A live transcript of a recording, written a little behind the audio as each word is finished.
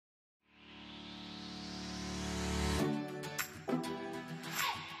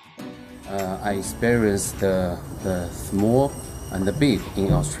I experienced the small and the big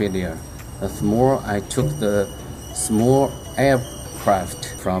in Australia. The small, I took the small aircraft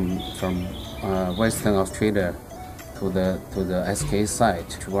from Western Australia to the SK site.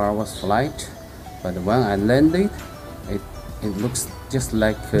 2 hours flight, but when I landed, it looks just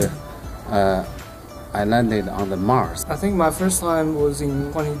like I landed on the Mars. I think my first time was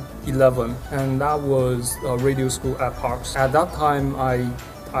in 2011, and that was a radio school at Parkes. At that time,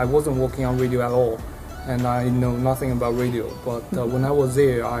 I wasn't working on radio at all, and I know nothing about radio. But when I was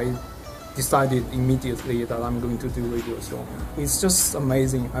there, I decided immediately that I'm going to do radio. So it's just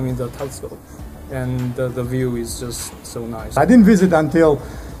amazing. I mean, the telescope and the view is just so nice. I didn't visit until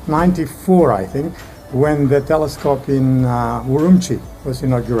 '94, I think, when the telescope in Urumqi was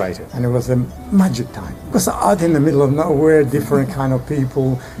inaugurated, and it was a magic time. It was out in the middle of nowhere, different kind of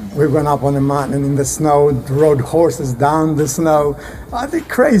people. We went up on the mountain in the snow, rode horses down the snow. I did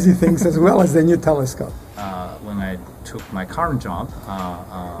crazy things as well as the new telescope. When I took my current job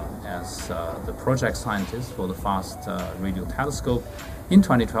as the project scientist for the fast radio telescope in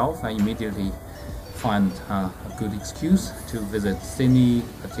 2012, I immediately find a good excuse to visit Sydney,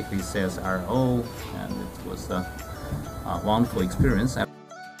 particularly CSIRO, and it was a wonderful experience.